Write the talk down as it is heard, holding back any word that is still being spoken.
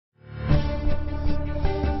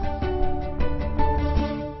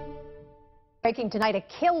Breaking tonight, a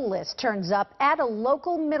kill list turns up at a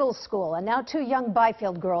local middle school, and now 2 young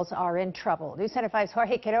Byfield girls are in trouble. News Center 5's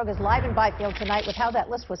Jorge Quiroga is live in Byfield tonight with how that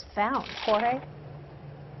list was found. Jorge?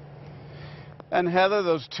 And Heather,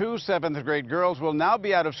 those 2 7th grade girls will now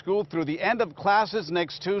be out of school through the end of classes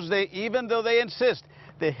next Tuesday, even though they insist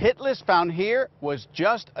the hit list found here was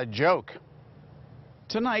just a joke.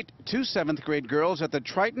 Tonight, 2 7th grade girls at the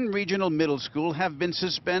Triton Regional Middle School have been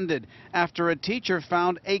suspended after a teacher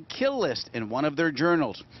found a kill list in one of their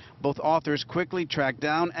journals. Both authors quickly tracked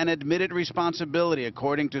down and admitted responsibility,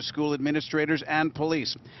 according to school administrators and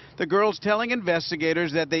police. The girls telling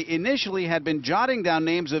investigators that they initially had been jotting down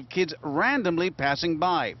names of kids randomly passing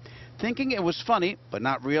by. Thinking it was funny, but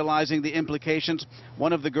not realizing the implications,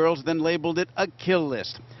 one of the girls then labeled it a kill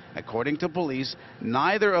list. According to police,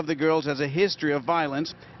 neither of the girls has a history of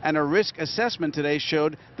violence, and a risk assessment today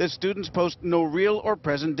showed that students pose no real or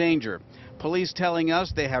present danger. Police telling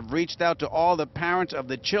us they have reached out to all the parents of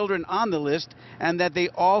the children on the list and that they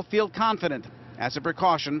all feel confident. As a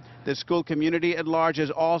precaution, the school community at large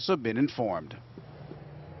has also been informed.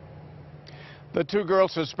 The 2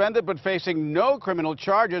 girls suspended but facing no criminal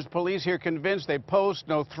charges. Police here convinced they posed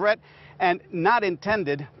no threat and not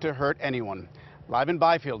intended to hurt anyone. Live in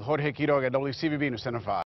Byfield, Jorge Quiroga, WCVB News Center 5.